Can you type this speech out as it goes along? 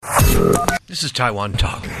This is Taiwan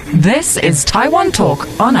Talk. This is Taiwan Talk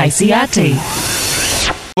on ICRT.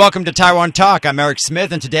 Welcome to Taiwan Talk. I'm Eric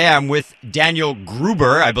Smith, and today I'm with Daniel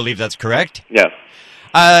Gruber. I believe that's correct. Yes.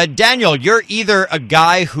 Daniel, you're either a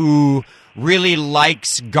guy who really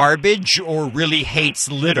likes garbage or really hates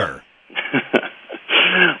litter.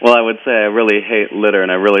 Well, I would say I really hate litter,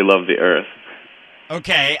 and I really love the earth.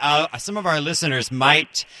 Okay, some of our listeners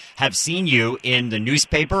might have seen you in the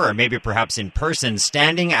newspaper or maybe perhaps in person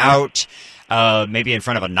standing out maybe in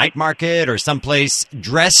front of a night market or someplace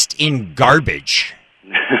dressed in garbage.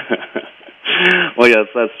 Well, yes,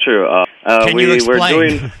 that's true. Can you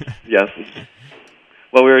explain? Yes.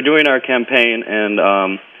 Well, we were doing our campaign,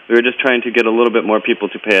 and we were just trying to get a little bit more people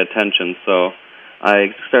to pay attention. So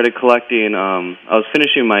I started collecting. I was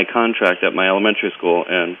finishing my contract at my elementary school,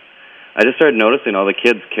 and I just started noticing all the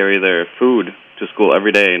kids carry their food to school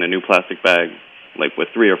every day in a new plastic bag, like with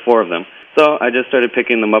 3 or 4 of them. So I just started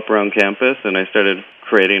picking them up around campus, and I started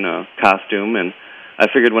creating a costume. And I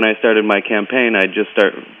figured when I started my campaign, I'd just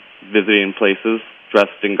start visiting places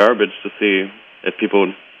dressed in garbage to see if people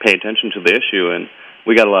would pay attention to the issue, and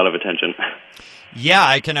we got a lot of attention. Yeah,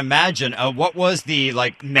 I can imagine. What was the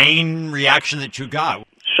main reaction that you got?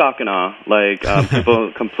 Shock and awe,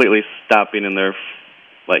 people completely stopping in their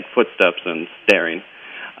footsteps and staring.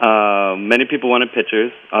 Many people wanted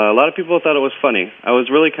pictures. A lot of people thought it was funny. I was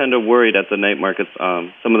really kind of worried at the night markets.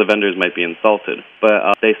 Some of the vendors might be insulted,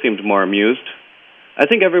 but they seemed more amused. I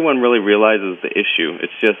think everyone really realizes the issue.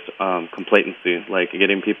 It's just complacency,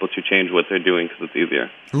 getting people to change what they're doing because it's easier.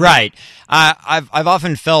 Right. I've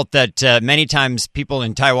often felt that many times people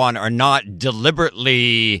in Taiwan are not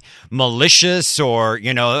deliberately malicious, or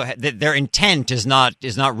their intent is not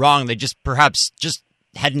wrong. They perhaps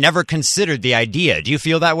had never considered the idea. Do you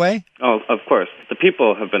feel that way? Oh, of course. The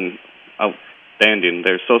people have been outstanding.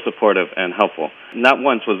 They're so supportive and helpful. Not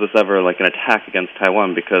once was this ever an attack against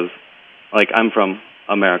Taiwan, because I'm from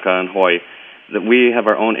America and Hawaii, that we have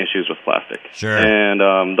our own issues with plastic. Sure. And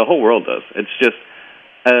the whole world does. It's just,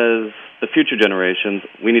 as the future generations,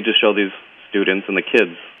 we need to show these students and the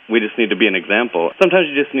kids, we just need to be an example. Sometimes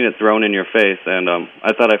you just need it thrown in your face, and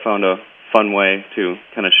I thought I found a fun way to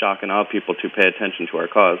kind of shock and awe people to pay attention to our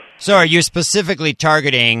cause. So are you specifically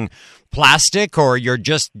targeting plastic, or you're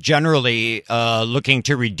just generally looking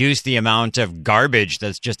to reduce the amount of garbage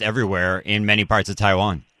that's just everywhere in many parts of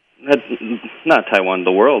Taiwan? That's not Taiwan,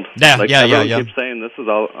 the world. Everyone keeps saying this is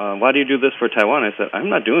all. Why do you do this for Taiwan? I said, I'm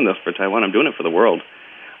not doing this for Taiwan. I'm doing it for the world.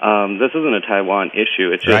 This isn't a Taiwan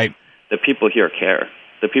issue. It's just the people here care.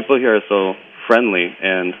 The people here are so friendly,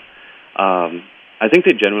 and I think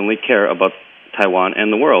they genuinely care about Taiwan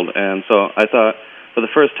and the world. And so I thought, for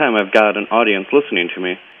the first time, I've got an audience listening to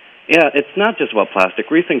me. Yeah, it's not just about plastic.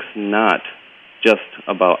 Rethink's not just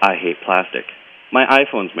about I hate plastic. My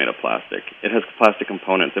iPhone's made of plastic. It has plastic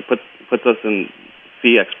components. It puts us in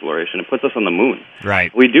sea exploration. It puts us on the moon.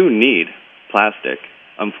 Right. We do need plastic,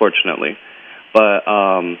 unfortunately. But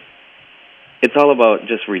it's all about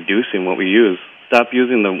just reducing what we use. Stop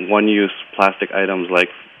using the one-use plastic items like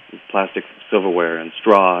plastic silverware and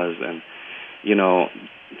straws, and,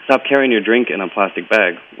 stop carrying your drink in a plastic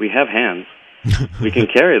bag. We have hands. We can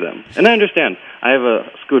carry them. And I understand. I have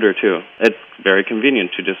a scooter, too. It's very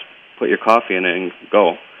convenient to just put your coffee in it and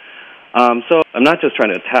go. So I'm not just trying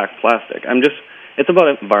to attack plastic. It's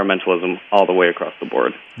about environmentalism all the way across the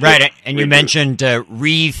board. Right, and you mentioned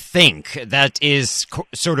Rethink. That is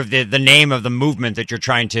sort of the name of the movement that you're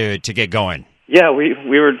trying to get going. Yeah,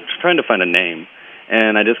 we were trying to find a name,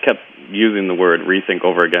 and I just kept using the word rethink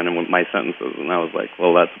over again in my sentences, and I was like,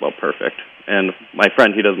 well, that's about perfect. And my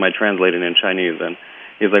friend, he does my translating in Chinese, and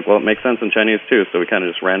he's like, well, it makes sense in Chinese too, so we kind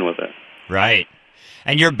of just ran with it. Right.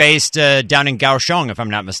 And you're based down in Kaohsiung, if I'm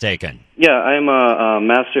not mistaken. Yeah, I'm a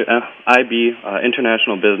master IB,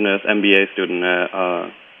 International Business MBA student at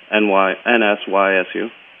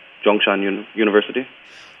NSYSU, Zhongshan University.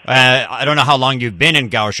 I don't know how long you've been in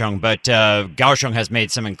Kaohsiung, but Kaohsiung has made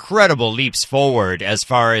some incredible leaps forward as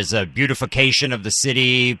far as beautification of the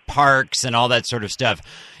city, parks, and all that sort of stuff.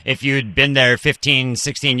 If you'd been there 15,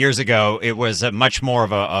 16 years ago, it was much more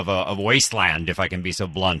of a wasteland, if I can be so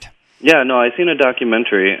blunt. Yeah, no, I seen a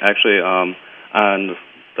documentary, actually, on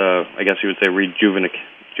the, I guess you would say,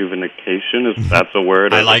 rejuvenation, if that's a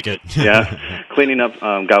word. I like it. Yeah, cleaning up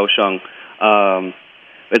Kaohsiung.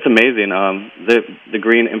 It's amazing. The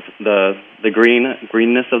greenness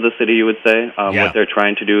of the city, you would say, what they're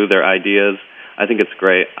trying to do, their ideas. I think it's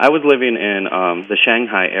great. I was living in the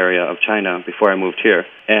Shanghai area of China before I moved here,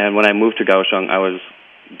 and when I moved to Kaohsiung, I was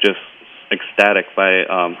just ecstatic by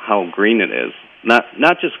how green it is.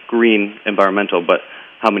 Not just green environmental, but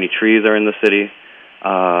how many trees are in the city.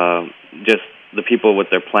 just the people with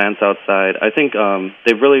their plants outside. I think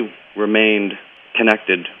they've really remained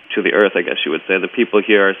connected to the earth, I guess you would say. The people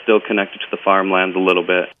here are still connected to the farmlands a little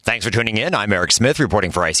bit. Thanks for tuning in. I'm Eric Smith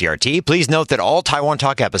reporting for ICRT. Please note that all Taiwan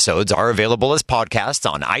Talk episodes are available as podcasts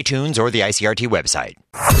on iTunes or the ICRT website.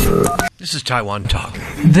 This is Taiwan Talk.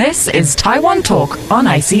 This is Taiwan Talk on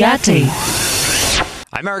ICRT.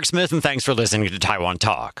 I'm Eric Smith, and thanks for listening to Taiwan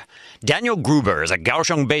Talk. Daniel Gruber is a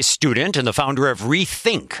Kaohsiung-based student and the founder of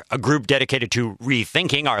Rethink, a group dedicated to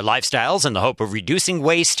rethinking our lifestyles in the hope of reducing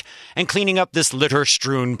waste and cleaning up this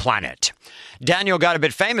litter-strewn planet. Daniel got a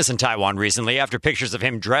bit famous in Taiwan recently after pictures of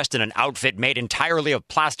him dressed in an outfit made entirely of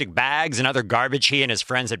plastic bags and other garbage he and his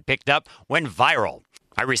friends had picked up went viral.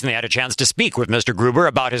 I recently had a chance to speak with Mr. Gruber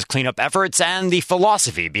about his cleanup efforts and the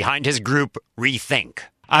philosophy behind his group, Rethink.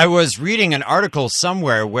 I was reading an article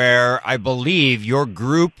somewhere where I believe your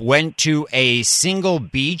group went to a single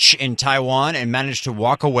beach in Taiwan and managed to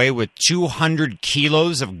walk away with 200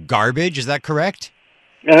 kilos of garbage. Is that correct?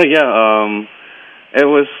 Yeah, it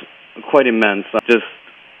was quite immense. Just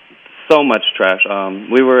so much trash.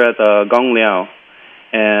 We were at Gongliao,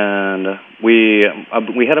 and we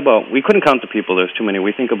had we couldn't count the people. There's too many.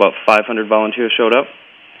 We think about 500 volunteers showed up,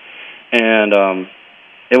 and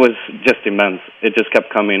it was just immense. It just kept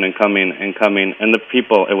coming and coming and coming. And the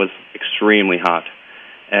people, it was extremely hot.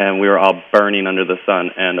 And we were all burning under the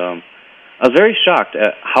sun. And I was very shocked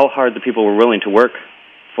at how hard the people were willing to work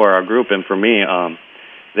for our group. And for me,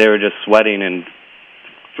 they were just sweating and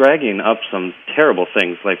dragging up some terrible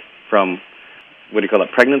things, like from,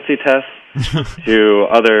 pregnancy tests to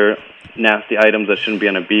other nasty items that shouldn't be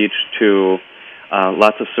on a beach to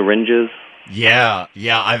lots of syringes. Yeah,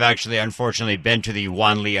 I've actually, unfortunately, been to the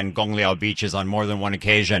Wanli and Gongliao beaches on more than one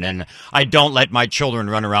occasion, and I don't let my children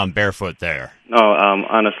run around barefoot there. No,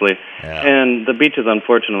 honestly. Yeah. And the beaches,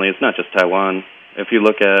 unfortunately, it's not just Taiwan. If you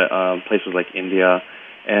look at places like India,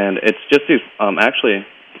 and it's just these, actually,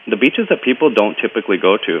 the beaches that people don't typically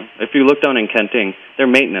go to. If you look down in Kenting, they're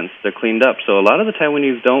maintenance, they're cleaned up. So a lot of the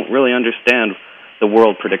Taiwanese don't really understand the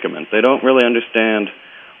world predicament. They don't really understand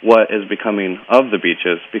what is becoming of the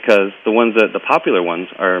beaches, because the popular ones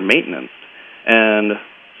are maintenance. And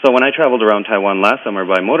so when I traveled around Taiwan last summer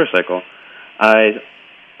by motorcycle,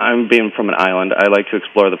 I'm being from an island, I like to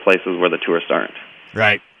explore the places where the tourists aren't.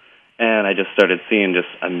 Right. And I just started seeing just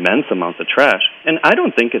immense amounts of trash. And I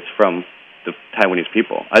don't think it's from the Taiwanese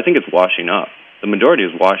people. I think it's washing up. The majority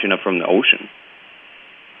is washing up from the ocean.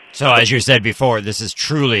 So as you said before, this is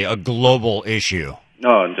truly a global issue.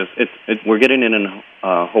 No, we're getting it in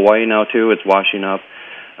Hawaii now too. It's washing up,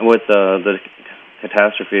 and with the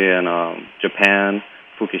catastrophe in Japan,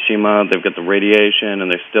 Fukushima, they've got the radiation, and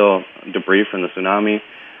there's still debris from the tsunami.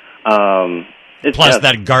 Plus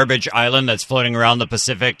that garbage island that's floating around the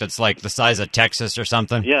Pacific, that's like the size of Texas or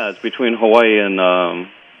something. Yeah, it's between Hawaii and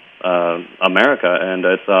America, and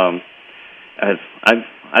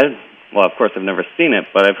well, of course, I've never seen it,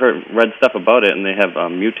 but I've read stuff about it, and they have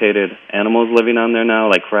mutated animals living on there now,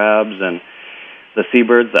 like crabs, and the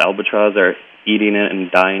seabirds, the albatross, are eating it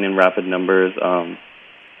and dying in rapid numbers.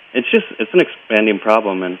 It's an expanding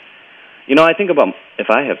problem, and, I think about if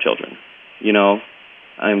I have children,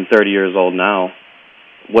 I'm 30 years old now,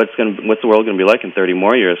 what's the world going to be like in 30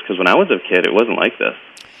 more years? Because when I was a kid, it wasn't like this.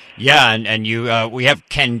 Yeah, and we have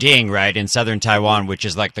Kending, right, in southern Taiwan, which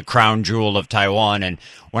is like the crown jewel of Taiwan. And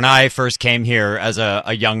when I first came here as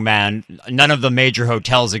a young man, none of the major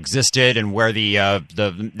hotels existed, and where they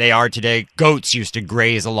are today, goats used to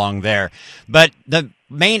graze along there. But the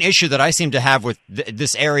main issue that I seem to have with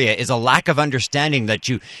this area is a lack of understanding that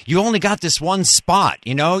you only got this one spot.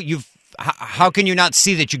 How can you not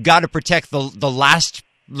see that you got to protect the last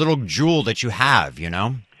little jewel that you have?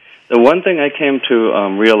 The one thing I came to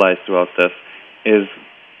realize throughout this is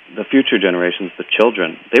the future generations, the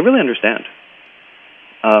children, they really understand.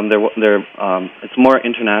 It's more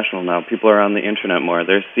international now. People are on the internet more.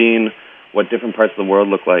 They're seeing what different parts of the world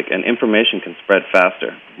look like, and information can spread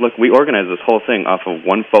faster. Look, we organized this whole thing off of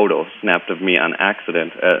one photo snapped of me on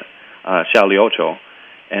accident at Xiaoliocho,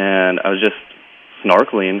 and I was just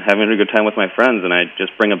snorkeling, having a good time with my friends, and I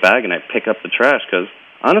just bring a bag and I pick up the trash because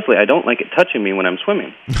honestly, I don't like it touching me when I'm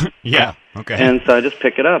swimming. Yeah, okay. And so I just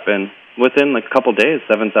pick it up, and within like a couple days,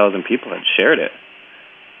 7,000 people had shared it.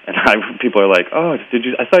 And people are like, "Oh,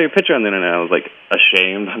 I saw your picture on the internet." I was like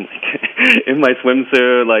ashamed. I'm like in my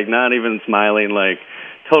swimsuit, like not even smiling, like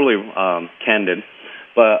totally candid.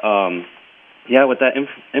 But yeah, with that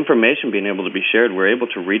information being able to be shared, we're able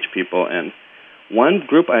to reach people. And one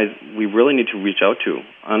group we really need to reach out to,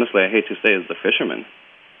 honestly, I hate to say, is the fishermen.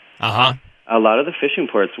 Uh-huh. A lot of the fishing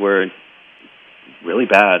ports were really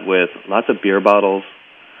bad, with lots of beer bottles,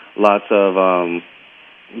 lots of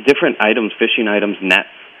different items, fishing items, nets,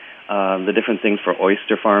 the different things for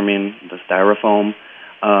oyster farming, the styrofoam.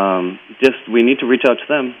 We need to reach out to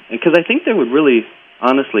them, because I think they would really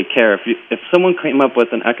honestly care if someone came up with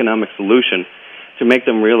an economic solution to make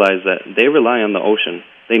them realize that they rely on the ocean.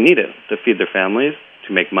 They need it to feed their families,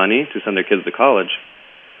 to make money, to send their kids to college.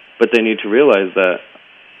 But they need to realize that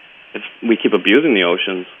if we keep abusing the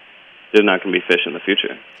oceans, there's not going to be fish in the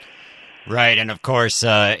future. Right, and of course,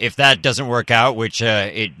 if that doesn't work out, which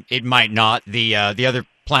it might not, the other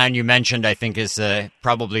plan you mentioned, I think, is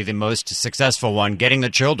probably the most successful one, getting the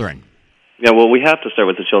children. Yeah, well, we have to start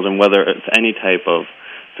with the children, whether it's any type of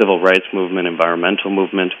civil rights movement, environmental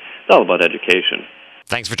movement. It's all about education.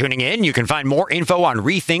 Thanks for tuning in. You can find more info on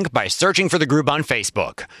Rethink by searching for the group on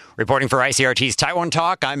Facebook. Reporting for ICRT's Taiwan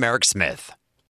Talk, I'm Eric Smith.